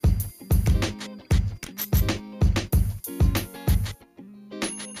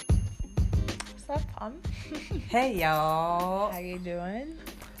up, fam? Hey y'all. How you doing?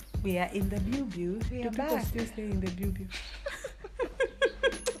 We are in the Bew. We Do are people back. still stay in the Bew?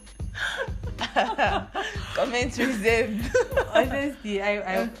 Comments reserved. Honestly,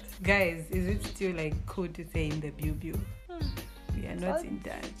 I guys, is it still like cool to say in the Bew? We are not in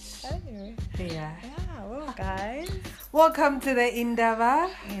touch. Anyway. Yeah. Well, guys. Welcome to the Indaba.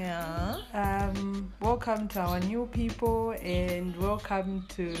 Yeah. Welcome to our new people and welcome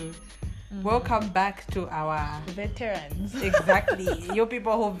back to our Veterans. exactly your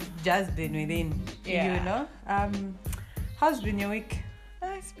people who've just been within. Yeah. You know. How's been your week?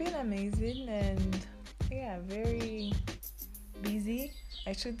 It's been amazing and very busy,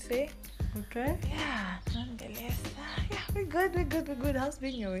 I should say. Okay. Yeah, nonetheless. We're good. How's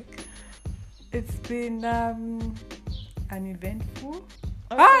been your week? It's been uneventful.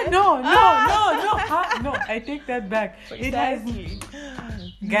 Okay. No. I take that back. It has,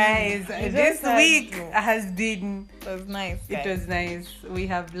 guys. It This just has week to. has been. It was nice. It was nice. We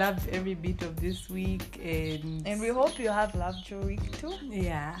have loved every bit of this week, And we hope you have loved your week too.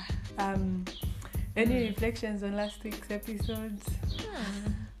 yeah. Any reflections on last week's episodes?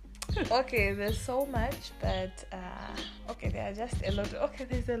 Okay, there's so much, but there are just a lot.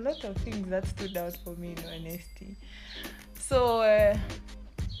 There's a lot of things that stood out for me, in honesty. So,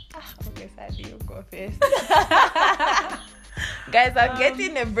 Sadie, you go first. Guys, I'm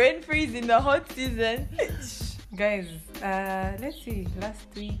getting a brain freeze in the hot season. Guys, let's see. Last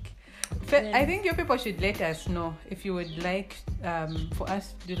week, I think your people should let us know if you would like for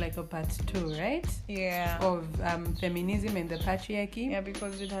us to do like a part 2, right? Yeah. Of feminism and the patriarchy. Yeah,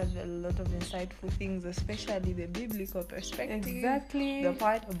 because it has a lot of insightful things, especially the biblical perspective. Exactly. The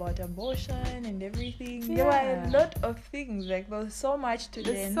part about abortion and everything. Yeah. There were a lot of things. Like, there was so much to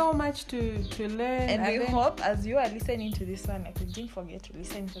There's learn. so much to learn. And we then- hope as you are listening to this one, you didn't forget to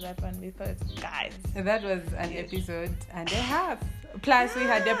listen to that one, because, guys. that was an episode and a half. Plus, we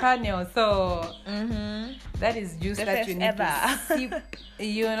had the panel, so that is juice The that first you need ever. to sip.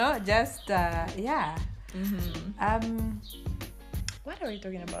 You know, just yeah. What are we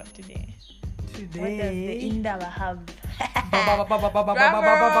talking about today? Today. What does the Indaba have? I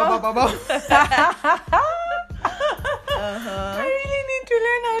really need to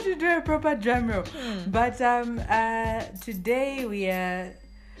learn how to do a proper drum roll. But today we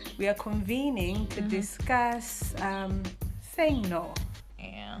are convening to discuss saying no.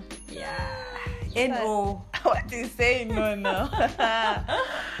 Yeah. Yeah. No. What is saying no?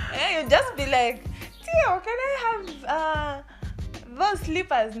 You just be like, Tio, can I have those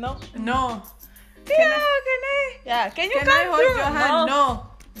slippers? No. No. Tio, can I? Yeah, can you Can come I hold through? your hand? No.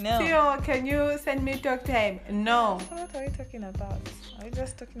 No. Theo, can you send me talk time? No. So what are we talking about? Are we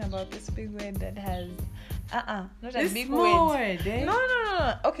just talking about this big word that has not a This big small word? word, eh? No.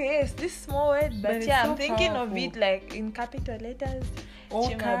 Okay, yes, this small word, but it's yeah, so I'm thinking powerful. of it like in capital letters. All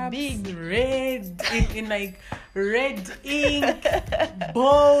Chima caps, big. red, in like red ink,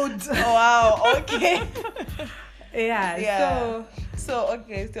 bold. Wow. Okay. Yeah. Yeah. So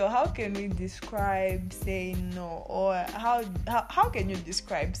how can we describe saying no, or how can you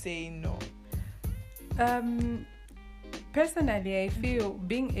describe saying no? Personally, I feel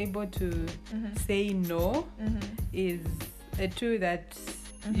being able to say no is a tool that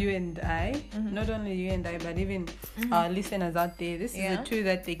you and I, not only you and I, but even our listeners out there, this is a tool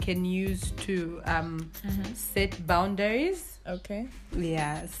that they can use to set boundaries. Okay.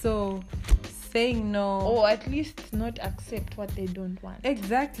 Yeah. So saying no. Or at least not accept what they don't want.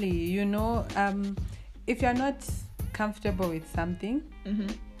 Exactly. You know, if you're not comfortable with something,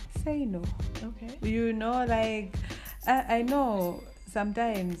 say no. Okay. You know, like I know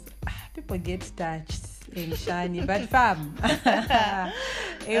sometimes people get touched in shiny, but fam,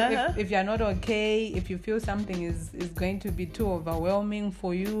 if you're not okay, if you feel something is going to be too overwhelming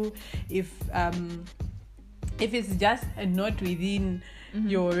for you, if it's just not within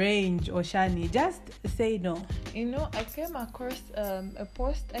your range or shani, just say no. You know, I came across a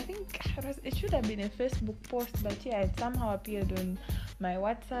post. I think it should have been a Facebook post, but yeah, it somehow appeared on my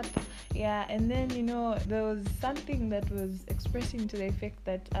WhatsApp. Yeah, and then there was something that was expressing to the effect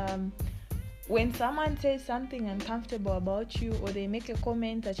that when someone says something uncomfortable about you, or they make a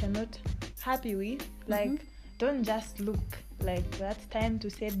comment that you're not happy with, like, don't just look like that's time to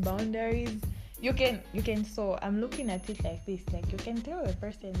set boundaries. You can. So I'm looking at it like this. Like, you can tell a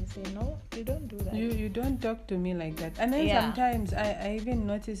person and say, no, you don't do that. You don't talk to me like that. And then sometimes I even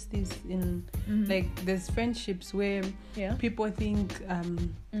notice this in like there's friendships where people think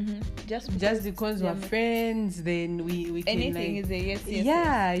just because we're friends, then we can anything like, is a yes.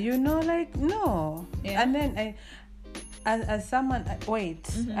 Yeah, you know, like no. Yeah. And then as someone, wait,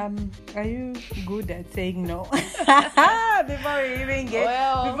 are you good at saying no? Before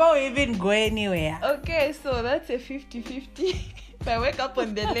we even go anywhere. Okay, so that's a 50-50. If I wake up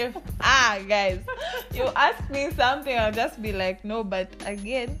on the left, guys, you ask me something, I'll just be like, no. But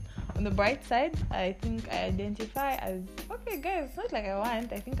again, on the bright side, I think I identify as, okay, guys, it's not like I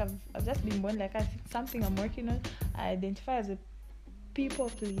want. I think I've just been born like that. It's something I'm working on. I identify as a people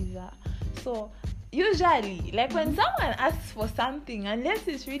pleaser. So usually, like when someone asks for something, unless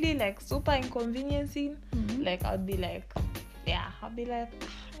it's really like super inconveniencing, like I'll be like,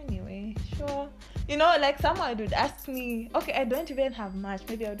 anyway, sure. Like someone would ask me, okay, I don't even have much,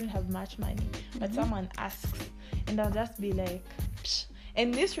 maybe I don't have much money, but someone asks, and I'll just be like, psh.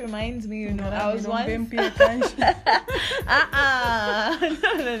 And this reminds me, I was once pay attention.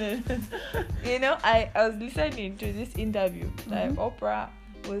 No. I was listening to this interview, like Oprah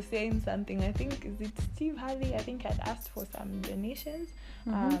was saying something. I think, is it Steve Harvey? I think had asked for some donations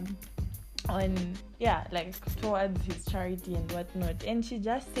towards his charity and whatnot, and she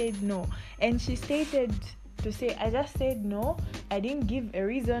just said no. And she stated to say, I just said no, I didn't give a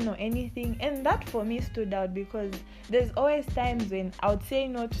reason or anything. And that for me stood out, because there's always times when I would say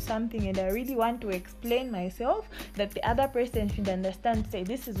no to something and I really want to explain myself, that the other person should understand, say,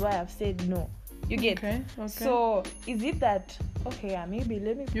 this is why I've said no. You get? Okay. So is it that, maybe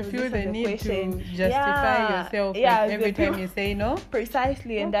let me you pose feel this the need question. to justify yourself every time you say no?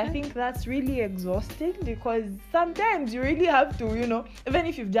 Precisely. And I think that's really exhausting, because sometimes you really have to, even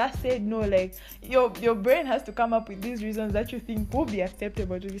if you've just said no, like your brain has to come up with these reasons that you think will be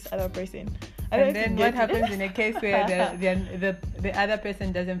acceptable to this other person. And then what happens in a case where the other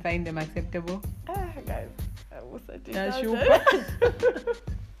person doesn't find them acceptable? Guys, I was such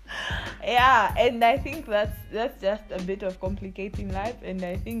and I think that's just a bit of complicating life, and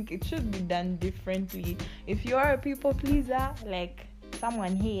I think it should be done differently. If you are a people pleaser, like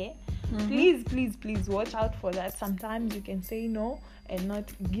someone here, please watch out for that. Sometimes you can say no and not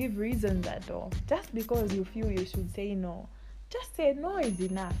give reasons at all, just because you feel you should say no. Just say no is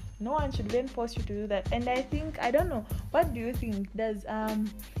enough. No one should then force you to do that. And I think, I don't know, what do you think? Does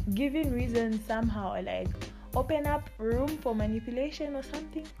giving reasons somehow like open up room for manipulation or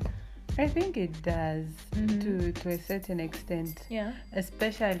something? I think it does to a certain extent. Yeah.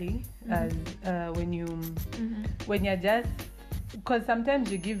 Especially as when you're just, because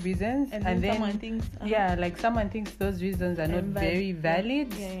sometimes you give reasons and then someone thinks someone thinks those reasons are not very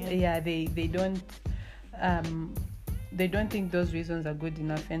valid. They don't think those reasons are good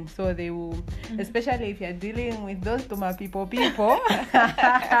enough, and so they will, especially if you're dealing with those Tuma people,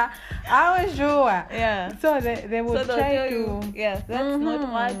 I'm sure. Yeah. So they will try to. Yes, that's not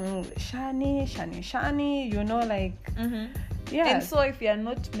what. Shani, like. Yeah. And so if you're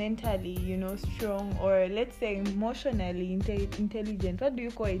not mentally, strong, or let's say emotionally intelligent, what do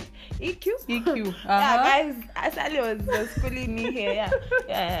you call it? EQ. EQ. Yeah, guys. Asali was schooling me here.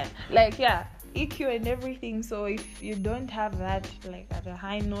 Yeah. EQ and everything. So if you don't have that, like at a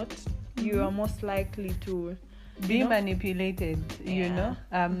high note, you are most likely to be manipulated.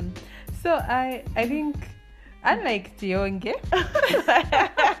 So I think, unlike Tionge,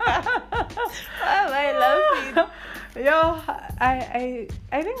 I love it.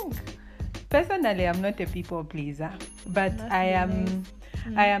 I think personally I'm not a people pleaser, but I am.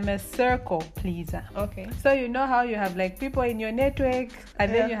 I am a circle pleaser. Okay. So you know how you have like people in your network,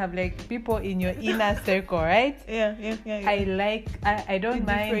 and then you have like people in your inner circle, right? Yeah. I don't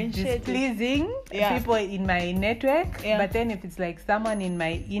mind displeasing people in my network, but then if it's like someone in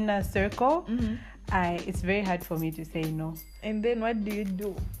my inner circle, it's very hard for me to say no. And then what do you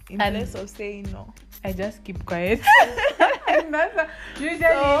do in place of saying no? I just keep quiet. And that's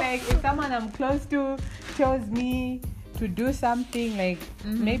usually like if someone I'm close to tells me to do something, like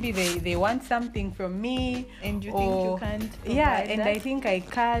maybe they want something from me, and you think you can't and I think I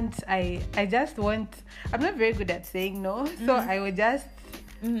can't. I just want, I'm not very good at saying no, so I will just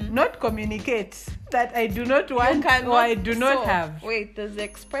not communicate that I do not want or I do not have. Wait, there's the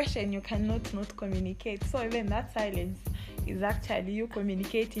expression you cannot not communicate. So even that silence is actually you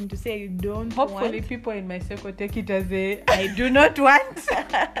communicating to say you don't Hopefully want. People in my circle take it as I do not want.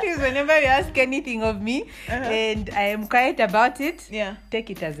 Please, whenever you ask anything of me and I am quiet about it, take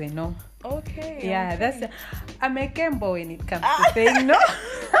it as a no. Okay. Yeah, that's I'm a Kembo when it comes to saying no.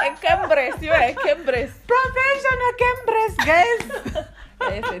 A Kembres, you're a Kembres. Professional Kembres, guys.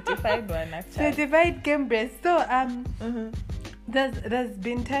 Certified one, actually. Certified Kembres. So there's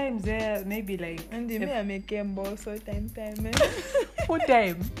been times where maybe like, and you may make Kembo so time full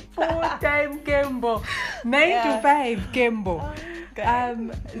time Kembo, 9 to 5 Kembo.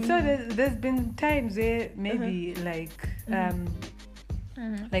 So there's been times where maybe like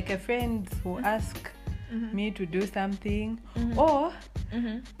a friend will ask me to do something, or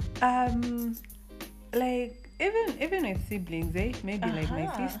like even with siblings, maybe like my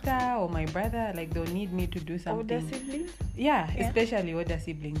sister or my brother, like they'll need me to do something. Older siblings? Yeah, especially older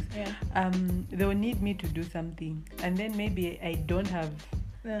siblings. Yeah. They'll need me to do something, and then maybe I don't have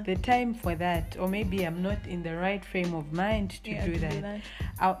the time for that, or maybe I'm not in the right frame of mind to do that.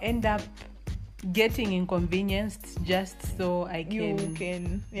 I'll end up getting inconvenienced just so I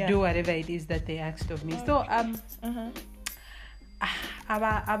can do whatever it is that they asked of me. So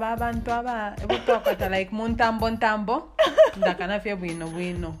abantu aba like muntambo ndakanafya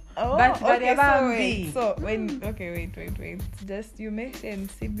bwino but okay, so when wait, just you mentioned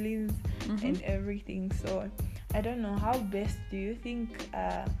siblings and everything, so I don't know, how best do you think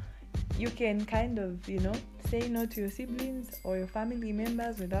you can kind of, say no to your siblings or your family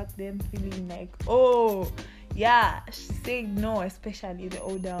members without them feeling like, oh yeah, say no, especially the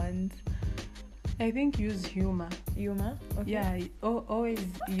older ones? I think use humor. Okay. Yeah, always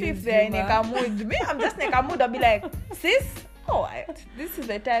use if they're humor. in a mood, me, I'm just in a mood, I'll be like, sis, this is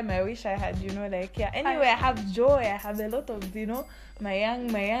the time I wish I had, anyway, I have joy, I have a lot of, my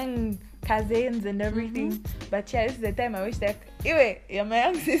young cousins and everything, but this is the time I wish, like, anyway, you're my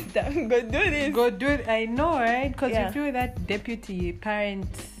young sister, go do it. I know, right? Because you feel that deputy parent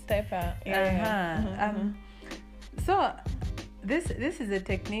type of so this is a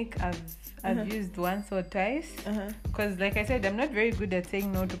technique I've used once or twice, because like I said, I'm not very good at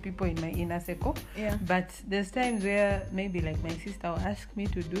saying no to people in my inner circle, but there's times where maybe like my sister will ask me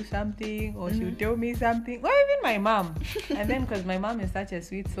to do something, or she'll tell me something, or even my mom, and then because my mom is such a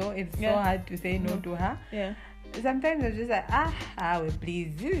sweet soul, it's so hard to say no to her. Sometimes I'm just like, well,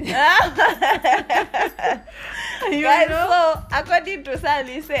 please. Guys, so according to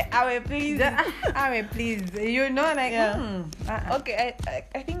Sally, say, will please. Will please. Like, okay,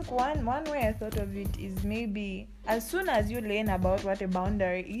 I think one way I thought of it is maybe as soon as you learn about what a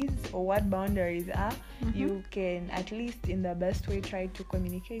boundary is or what boundaries are, you can at least in the best way try to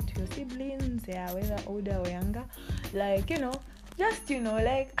communicate to your siblings, whether older or younger, like, just,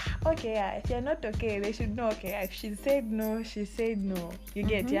 like, if you're not okay, they should know, if she said no, you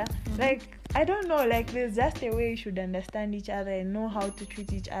get, like, I don't know, like, there's just a way you should understand each other and know how to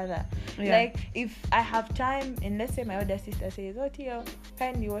treat each other. Like, if I have time, and let's say my older sister says, Tio,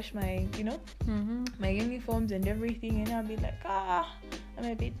 kindly wash my, my uniforms and everything, and I'll be like, I'm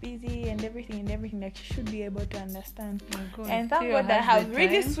a bit busy and everything, like, you should be able to understand. And thank God I have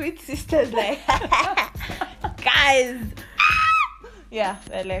really sweet sisters, like, guys.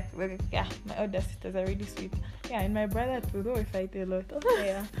 My older sisters are really sweet. And my brother too, though we fight a lot.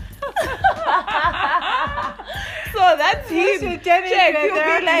 So that's him. You should tell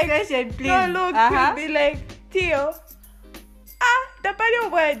You'll be like, please. No, look, you'll be like, Tio, can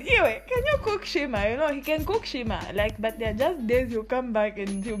you cook shima? He can cook shima. Like, but there are just days you come back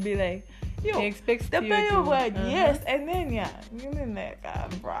and he'll be like, he expects you to. Yes, and then you mean like,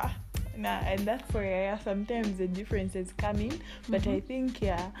 bruh. And that's where sometimes the differences come in, but I think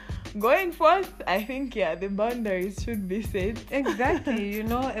going forth, I think the boundaries should be set. Exactly.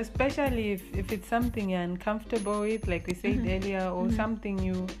 Especially if it's something you're uncomfortable with, like we said earlier, or something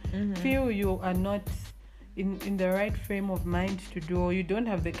you feel you are not in the right frame of mind to do, or you don't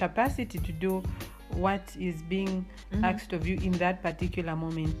have the capacity to do what is being asked of you in that particular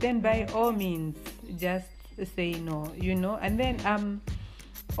moment, then by all means just say no, and then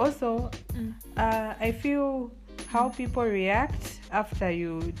also, I feel how people react after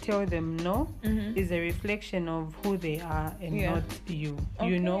you tell them no is a reflection of who they are and not you.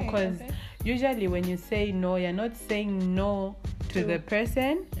 Because usually when you say no, you're not saying no to the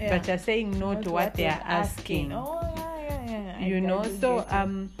person, but you're saying no to what they are asking. So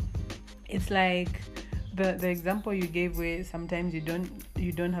it's like the example you gave, where sometimes you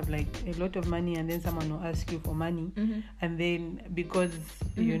don't have like a lot of money, and then someone will ask you for money, and then because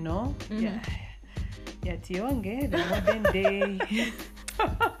tionge the modern day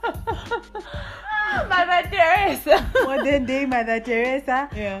Mother Teresa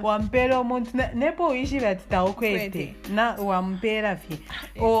wampera omuntu nepo uishi bati taukwete na wampera fi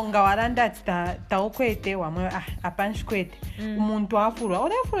o ngawaranda taukwete wamwe apanshkwete umuntu afurwa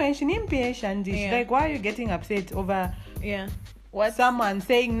odafurwa nshinimpesha ndish, like, why are you getting upset over what someone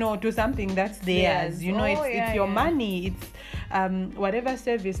saying no to something that's theirs. You know, it's your money. It's whatever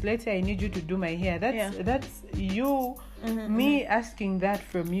service. Let's say I need you to do my hair. That's you. Me asking that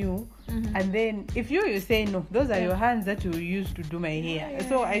from you, and then if you say no, those are your hands that you use to do my hair.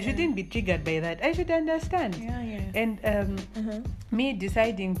 So I shouldn't be triggered by that. I should understand. And me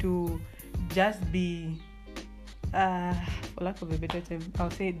deciding to just be for lack of a better term, I'll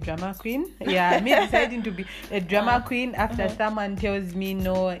say drama queen. Yeah, me deciding to be a drama queen after someone tells me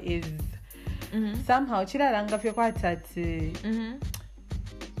no is somehow chiraranga fyo kwatati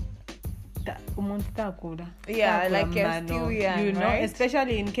like you're still young, you know, right?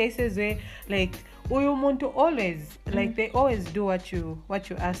 Especially in cases where like umuntu always like they always do what you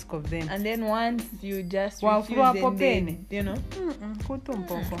ask of them, and then once you just refuse, then, you know.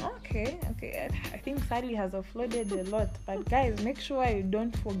 Okay. I think Sally has offloaded a lot, but guys, make sure you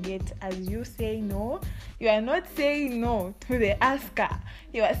don't forget, as you say no, you are not saying no to the asker,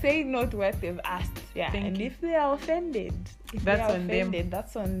 you are saying no to what they've asked. If they are offended, that's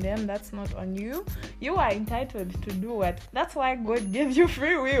on them. That's not on you. You are entitled to do what. That's why God gave you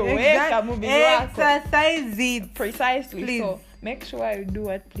free will. Exercise it precisely, please. So make sure you do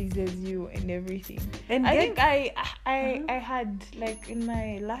what pleases you and everything. And I think I had, like, in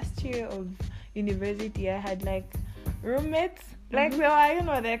my last year of university, I had like roommates. Like they were, you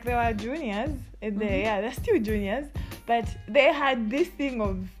know, like they were juniors. And they're still juniors, but they had this thing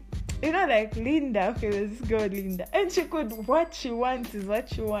of, you know, like Linda. Okay, there's this girl Linda, and she could, what she wants is what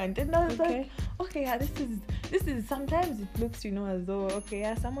she wants. And I was like, okay, this is sometimes it looks, you know, as though,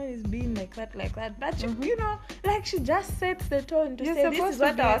 okay, someone is being like that, but she, you know, like she just sets the tone to say this is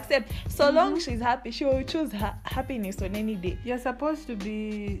what I'll accept. So long she's happy, she will choose her happiness on any day. You're supposed to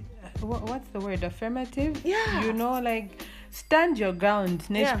be, what's the word, affirmative? Yeah. You know, like, stand your ground.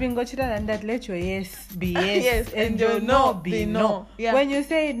 And that let your yes be yes, and your no be no. Yeah. When you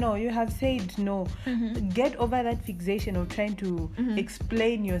say no, you have said no. Get over that fixation of trying to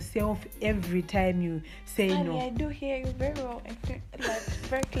explain yourself every time you say no. I do hear you very well. I feel like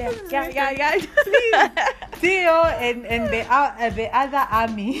very clear. Yeah. Please. Theo and the other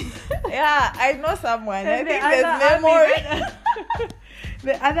army. Yeah, I know someone. I think there's memory.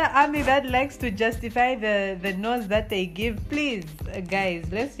 The other army that likes to justify the no's that they give. Please, guys,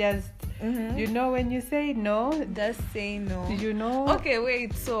 let's just, you know, when you say no, just say no. You know? Okay,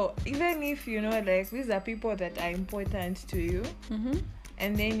 wait. So, even if, you know, like, these are people that are important to you,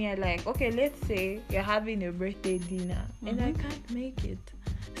 and then you're like, okay, let's say you're having a birthday dinner, and I can't make it.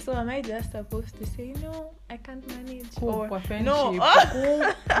 So am I just supposed to say no? I can't manage. Or no? See?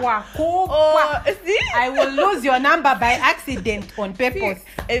 I will lose your number by accident on purpose.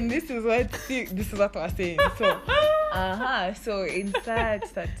 And this is what we're saying. So, so in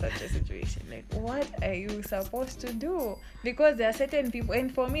such a situation, like, what are you supposed to do? Because there are certain people,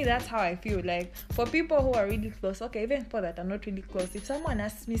 and for me, that's how I feel. Like, for people who are really close, okay, even for that, I'm not really close. If someone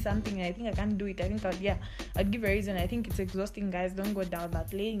asks me something and I think I can't do it, I think I'd give a reason. I think it's exhausting, guys. Don't go down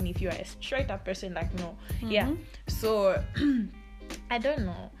that lane if you're a straight up person, like, no. Yeah. So, I don't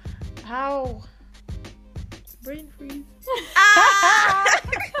know how. Brain freeze.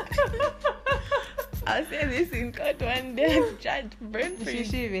 I'll say this in court one day. Judge, brain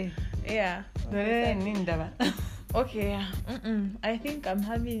freeze. Yeah. Okay. Yeah. I think I'm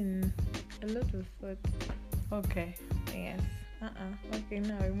having a lot of thoughts. Okay. Yes. Okay,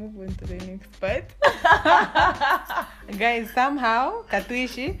 now we move on to the next part. Guys, somehow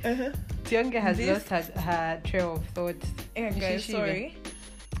Katuishi Tionge has lost her trail of thought. Yeah, guys, sorry.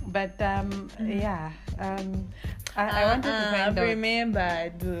 But I wanted to find out.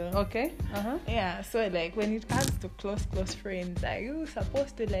 Remembered. Okay. Yeah. So, like, when it comes to close friends, are you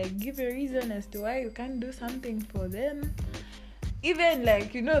supposed to, like, give a reason as to why you can't do something for them? Even,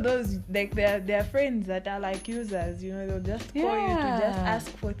 like, you know, those, like, they're friends that are like users, you know, they'll just call you to just ask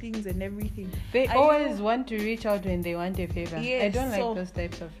for things and everything. They always want to reach out when they want a favor. Yes, I don't like those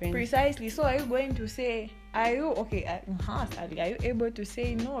types of friends. Precisely. So are you going to say, are you able to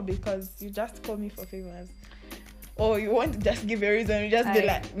say no because you just call me for favors? Or you want to just give a reason, you just be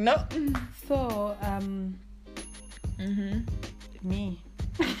like, no. So, me.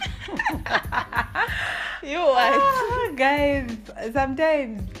 You what? Guys,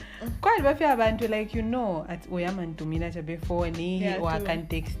 sometimes quite bafi abantu, like, you know, at uyamantumina cha before ni or I can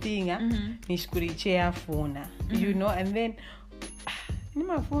texting nishikurichea phone, you know, and then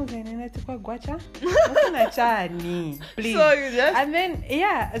nima phone zainena tikwa gwacha na chani, please. So you just, and then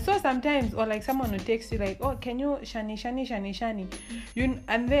so sometimes, or like someone will text you like, oh, can you shani you,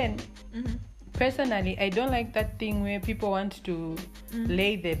 and then personally, I don't like that thing where people want to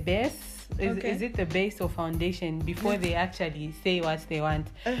lay the best is it the base or foundation before they actually say what they want.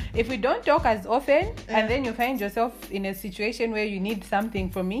 If we don't talk as often and then you find yourself in a situation where you need something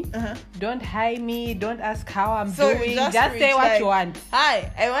from me, don't hi me, don't ask how I'm doing, just say what you want.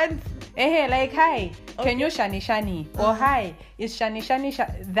 Hi, I want like hi, can you shani or hi, is shani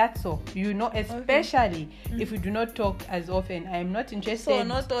that's all, especially if we do not talk as often. I'm not interested. So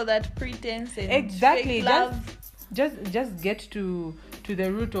not all that pretense and exactly fake love. Just get to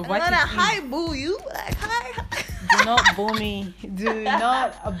the root of what it is. Hi boo you, like hi. Do not boo me. Do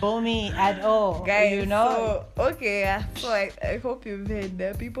not boo me at all. Guys, so I hope you've heard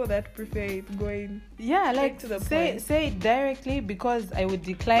the people that prefer it going to the point. Say it directly, because I would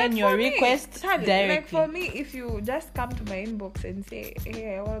decline your request directly. Like for me, if you just come to my inbox and say,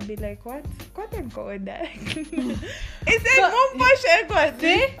 hey, I will be like, what? It's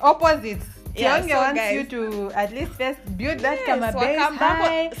see? Opposites. Yeah, Tionge wants you to at least first build that kama base.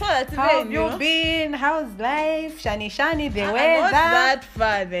 Hi, so that how have you been? How's life? Shani, the weather. Not that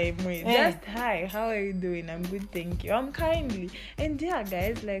far, just hi, how are you doing? I'm good, thank you. I'm kindly. And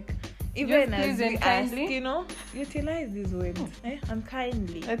guys, like, even as we ask, utilize these words. I'm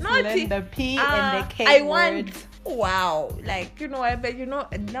kindly. Let's learn the P and the K I words. Wow. Like, I bet,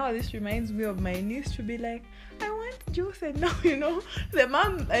 now this reminds me of my niece to be like, I want juice, and now the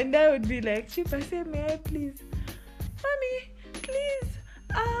mom and I would be like, Chipa, say, may I please, mommy, please,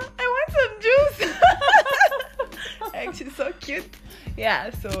 I want some juice. Like, she's so cute.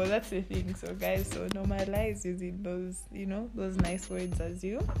 Yeah, so that's the thing. So guys, so normalize using those those nice words as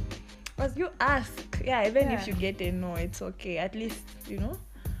you ask. Even if you get a no, it's okay. At least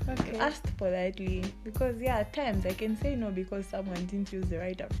okay. Ask politely, because at times I can say no because someone didn't use the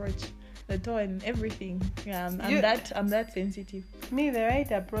right approach. The tone, everything. I'm that sensitive. Me, the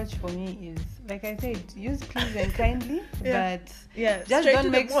right approach for me is, like I said, use please and kindly, but just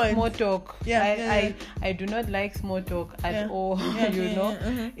don't make small talk. I do not like small talk at all.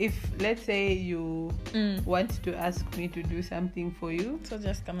 If let's say you want to ask me to do something for you, so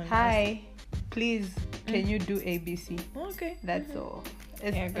just come and hi, please, can you do ABC? Okay, that's all.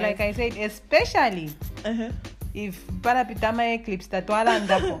 Like I said, especially if parapitama eclipse tatwala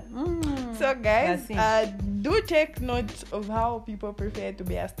ndapo. So guys, do take note of how people prefer to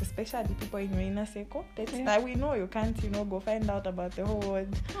be asked, especially people in your inner circle. That we know you can't, go find out about the whole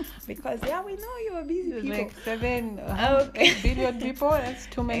world, because we know you're busy people. Like 8 billion people. That's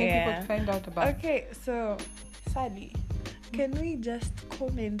too many people to find out about. Okay, so Sally, can we just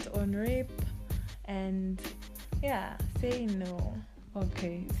comment on rape and say no?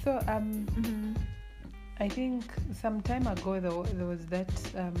 Okay, so I think some time ago there was that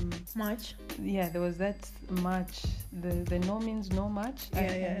march. Yeah, there was that march. The no means no march.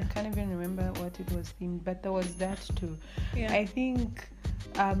 I can't even remember what it was themed, but there was that too. Yeah. I think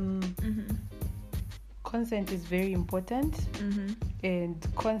consent is very important, and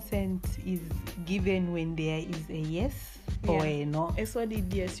consent is given when there is a yes or a no. A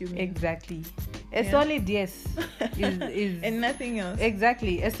solid yes, you mean? Exactly. A solid yes is and nothing else.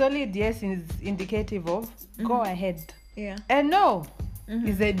 Exactly. A solid yes is indicative of go ahead. Yeah. And no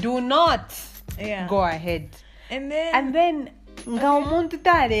is a do not go ahead. And then nga omuntu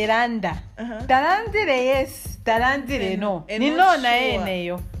taleranda talandire yes talandire no ni no na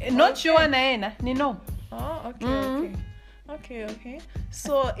eneyo not sure na ena ni no. Okay.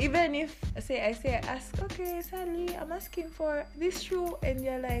 So even if I ask, okay, Sally, I'm asking for this shoe, and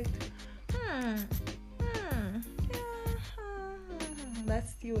you're like,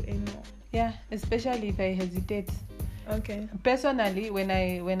 that's still a no. Yeah, especially if I hesitate. Okay. Personally, when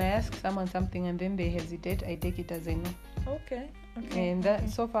I ask someone something and then they hesitate, I take it as a no. Okay. And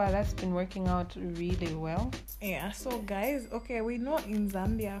so far that's been working out really well. Yeah. So guys, we know in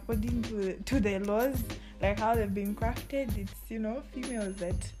Zambia, according to the laws, like how they've been crafted, it's females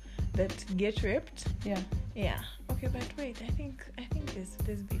that get raped. Yeah. Okay, but wait, I think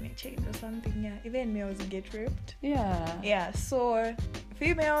there's been a change or something. Yeah, even males get raped. Yeah. So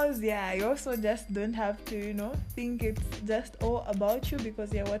females, you also just don't have to think it's just all about you,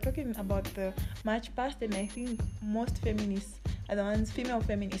 because we're talking about the March past, and I think most feminists are the ones, female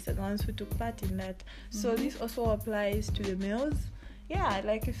feminists are the ones who took part in that. So this also applies to the males. Yeah,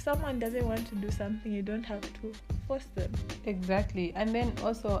 like if someone doesn't want to do something, you don't have to force them. Exactly. And then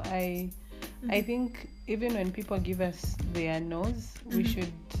also I think even when people give us their no's, we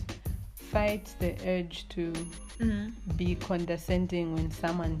should fight the urge to be condescending when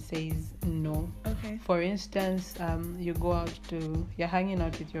someone says no. Okay. For instance, you're hanging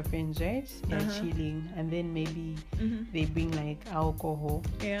out with your friends, right? You're chilling, and then maybe they bring like alcohol.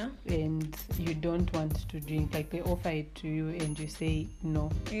 Yeah. And you don't want to drink, like they offer it to you and you say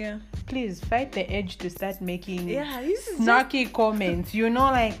no. Yeah. Please fight the urge to start making this is snarky comments,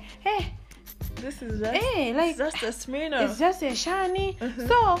 like, hey, this is just, like, just a Smirnoff. It's just a shani.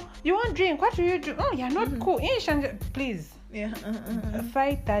 So you won't drink. What do you do? Oh, you're not cool. Please. Yeah.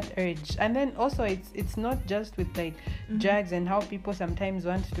 Fight that urge. And then also it's not just with like drugs and how people sometimes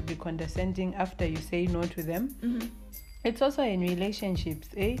want to be condescending after you say no to them. It's also in relationships,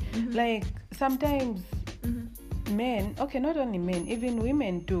 like sometimes men, okay, not only men, even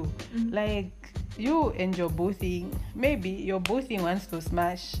women too, like you and your boothing, maybe your boothing wants to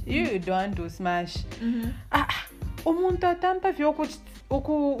smash, you don't want to smash. Umuntu atampa vyo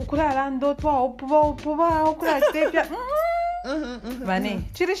ukulala ndotwa upuba ukula stepya vane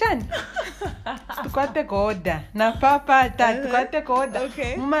chirishani tukwate koda na papa tukwate koda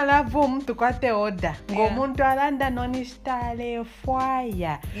mumalavu tukwate oda ngomuntu alanda nonistale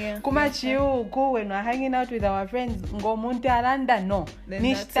fwaya kuma chiuku when we're hanging out with our friends ngomuntu alanda no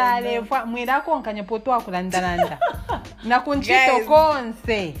nistale fwa mwirako nkanye potwa kulandalanda na kunchito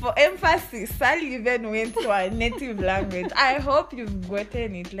konse. For emphasis, Sally even went to our native language. I hope you've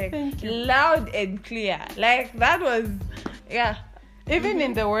gotten it like loud and clear. Like that was even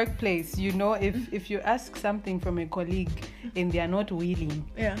in the workplace, if you ask something from a colleague and they are not willing,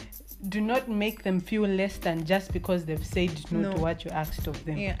 do not make them feel less than just because they've said no to what you asked of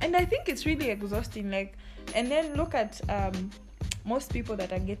them. And I think it's really exhausting, like, and then look at most people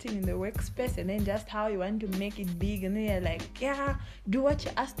that are getting in the workspace and then just how you want to make it big, and then you're like, do what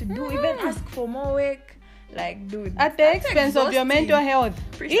you're asked to do, even ask for more work. Like, dude, at the expense of your mental health.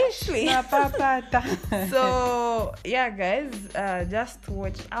 Precisely. So guys, just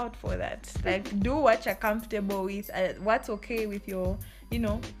watch out for that. Like, do what you're comfortable with, what's okay with your,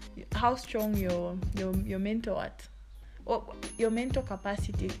 how strong your mental or your mental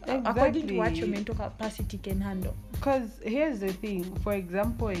capacity, according to what your mental capacity can handle. Because here's the thing, for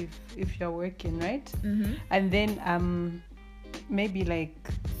example, if you're working, right, and then maybe like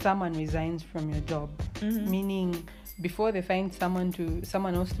someone resigns from your job, meaning before they find someone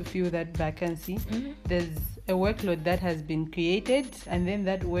else to fill that vacancy, there's a workload that has been created, and then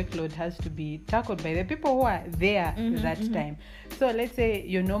that workload has to be tackled by the people who are there that time. So let's say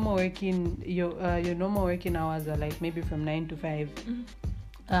your normal working hours are like maybe from 9 to 5.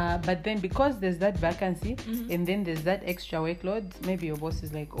 But then because there's that vacancy and then there's that extra workload, maybe your boss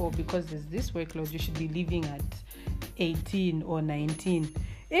is like, because there's this workload, you should be leaving at 18 or 19.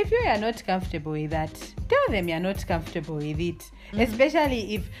 If you are not comfortable with that, tell them you're not comfortable with it.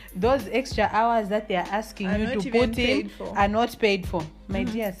 Especially if those extra hours that they are asking you to put in are not paid for. My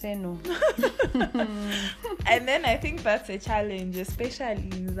dear, say no. And then I think that's a challenge, especially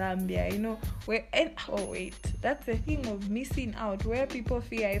in Zambia, where that's the thing of missing out, where people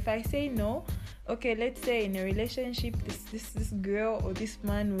fear if I say no, okay, let's say in a relationship, this girl or this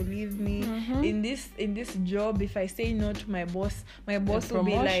man will leave me. In this job, if I say no to my boss will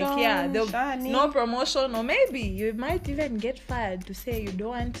be like, no promotion, or maybe you might even get fired to say you don't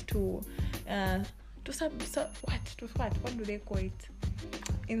want to what do they call it?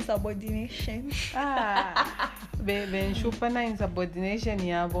 Insubordination. Insubordination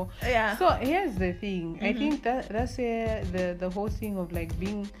yabo. So here's the thing. I think that's where the whole thing of like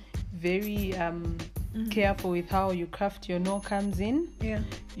being very careful with how you craft your no comes in.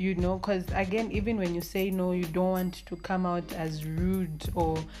 Because again, even when you say no, you don't want to come out as rude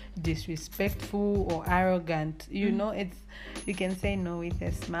or disrespectful or arrogant. It's, you can say no with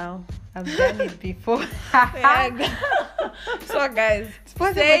a smile. I've done it before. So guys,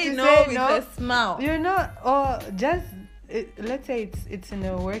 say no with a smile. Or just let's say it's in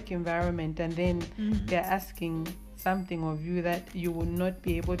a work environment, and then they're asking something of you that you will not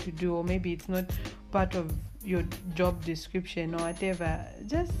be able to do, or maybe it's not part of your job description or whatever.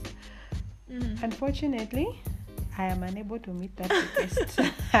 Just unfortunately, I am unable to meet that request.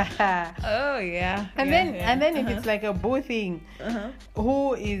 And then if it's like a boo thing,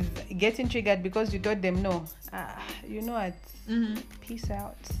 who is getting triggered because you told them no, peace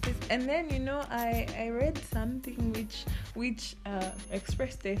out. And then I read something which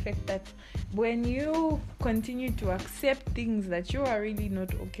expressed the effect that when you continue to accept things that you are really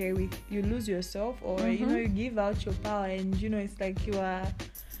not okay with, you lose yourself, or you give out your power, and it's like you are,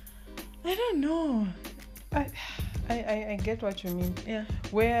 I don't know. I get what you mean.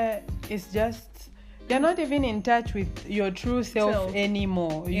 Where it's just you're not even in touch with your true self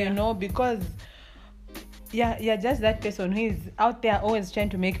anymore, you know, because you're just that person who is out there always trying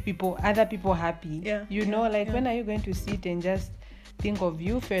to make other people happy. You know, like when are you going to sit and just think of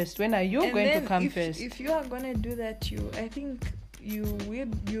you first? When are you going to come first? If you are going to do that, I think you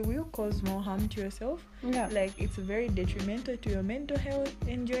will cause more harm to yourself. Like it's very detrimental to your mental health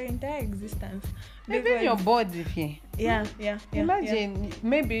and your entire existence. Even your body. Imagine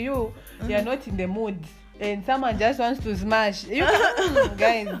maybe you're not in the mood and someone just wants to smash you.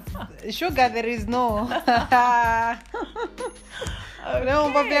 Guys, sugar there is no.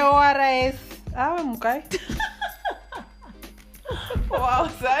 Wow,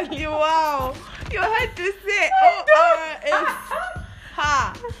 Sally, wow. You had to say ORS.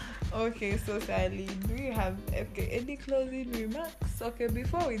 Ha. Okay, so Sally, do you have any closing remarks? Okay,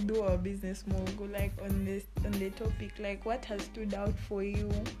 before we do our business mogul, like on the topic, like what has stood out for you,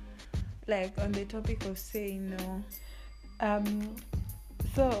 like on the topic of saying no?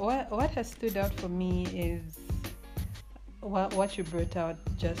 So what has stood out for me is what you brought out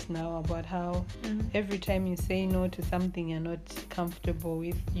just now about how every time you say no to something you're not comfortable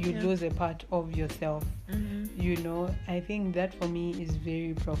with, you lose a part of yourself. You know, I think that for me is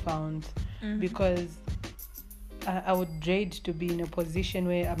very profound because I would dread to be in a position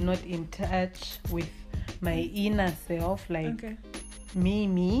where I'm not in touch with my inner self, like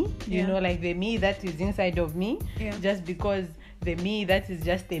me, you know, like the me that is inside of me, just because the me that is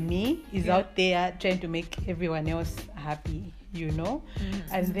just a me is out there trying to make everyone else happy, you know.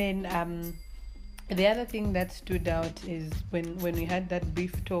 And then the other thing that stood out is when we had that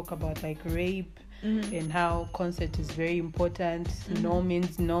brief talk about like rape and how consent is very important. No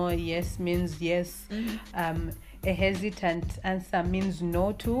means no, yes means yes. A hesitant answer means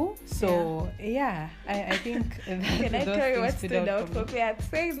no too. So I think can I tell you what stood out for me? I'd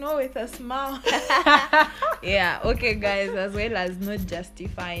say no with a smile. Okay guys, as well as not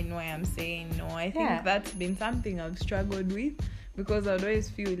justifying why I'm saying no, I think that's been something I've struggled with, because I'd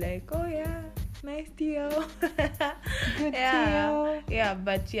always feel like, oh yeah, nice deal. Good deal.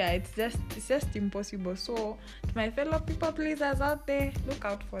 But it's just impossible. So to my fellow people pleasers out there, look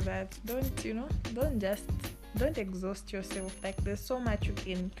out for that. Don't exhaust yourself. Like there's so much you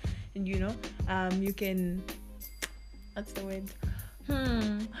can, you can, what's the word?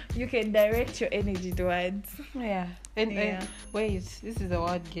 You can direct your energy towards. And wait, this is a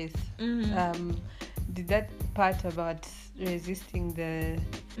word guess. Did that part about resisting the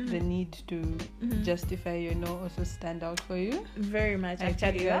need to justify your no also stand out for you? Very much,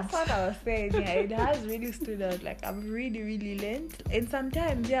 actually. That's what I was saying. It has really stood out. Like I've really learned, and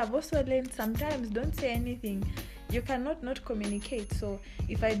sometimes I've also learned sometimes don't say anything. You cannot not communicate. So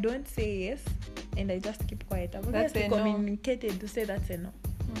if I don't say yes and I just keep quiet, I've obviously communicated to say that's a no.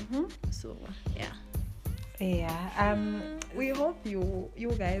 So we hope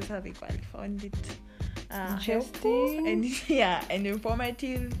you guys have equally found it helpful and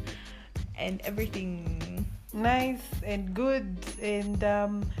informative and everything nice and good, and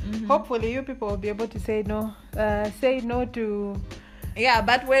hopefully you people will be able to say no to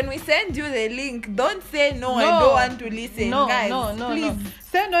but when we send you the link, don't say no, I don't want to listen. Guys, please.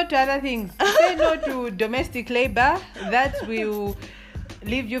 Say no to other things. Say no to domestic labor that will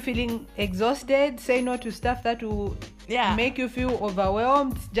leave you feeling exhausted. Say no to stuff that will make you feel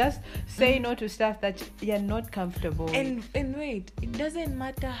overwhelmed. Just say no to stuff that you're not comfortable with. And wait, it doesn't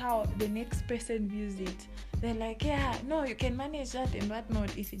matter how the next person views it. They're like, no, you can manage that and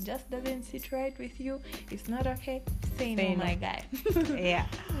whatnot. If it just doesn't sit right with you, it's not okay. Say no, my guy.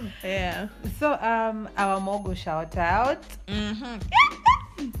 So our mogul shout out.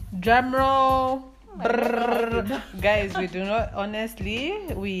 Drum roll. Guys, we do not, honestly,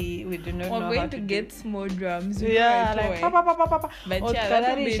 we do not know how to going to get small drums. Like but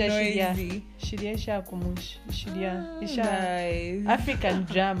that will be noisy. Nice. African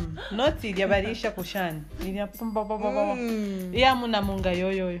drum, not Sidia, but Isha Kushan. Muna munga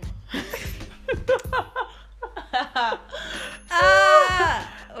yo.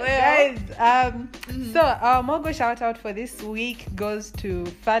 Guys, so our mogul shout out for this week goes to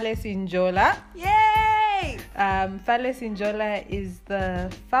Fale Sinjola. Yay! Fale Sinjola is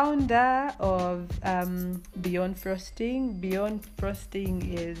the founder of Beyond Frosting. Beyond Frosting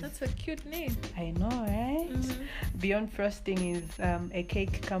is... That's a cute name. I know, right? Beyond Frosting is a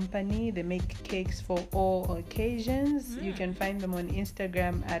cake company. They make cakes for all occasions. You can find them on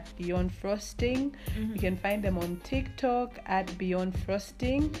Instagram at Beyond Frosting. You can find them on TikTok at Beyond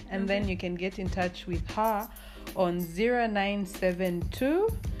Frosting. And then you can get in touch with her on 0972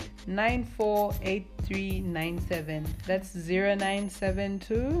 948397. That's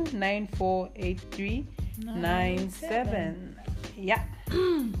 0972948397. Yeah.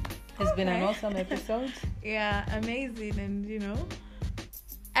 It's been an awesome episode. Yeah, amazing. And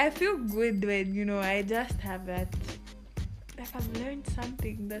I feel good when I just have that. Like I've learned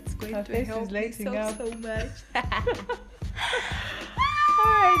something that's going to help me so much.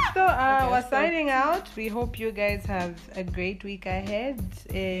 Alright, so we're signing out. We hope you guys have a great week ahead,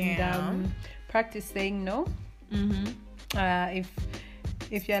 and practice saying no.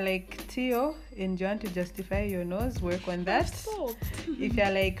 If you're like Tio and you want to justify your no's, work on that. If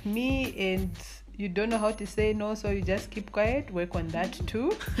you're like me and you don't know how to say no, so you just keep quiet, work on that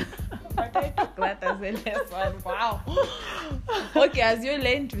too. But I took that as a lesson. Wow. Okay, as you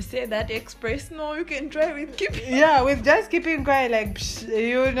learn to say that express no, you can try with keeping. Yeah, with just keeping quiet, like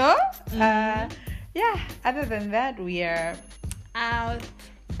other than that, we are out.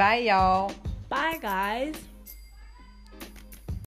 Bye, y'all. Bye, guys.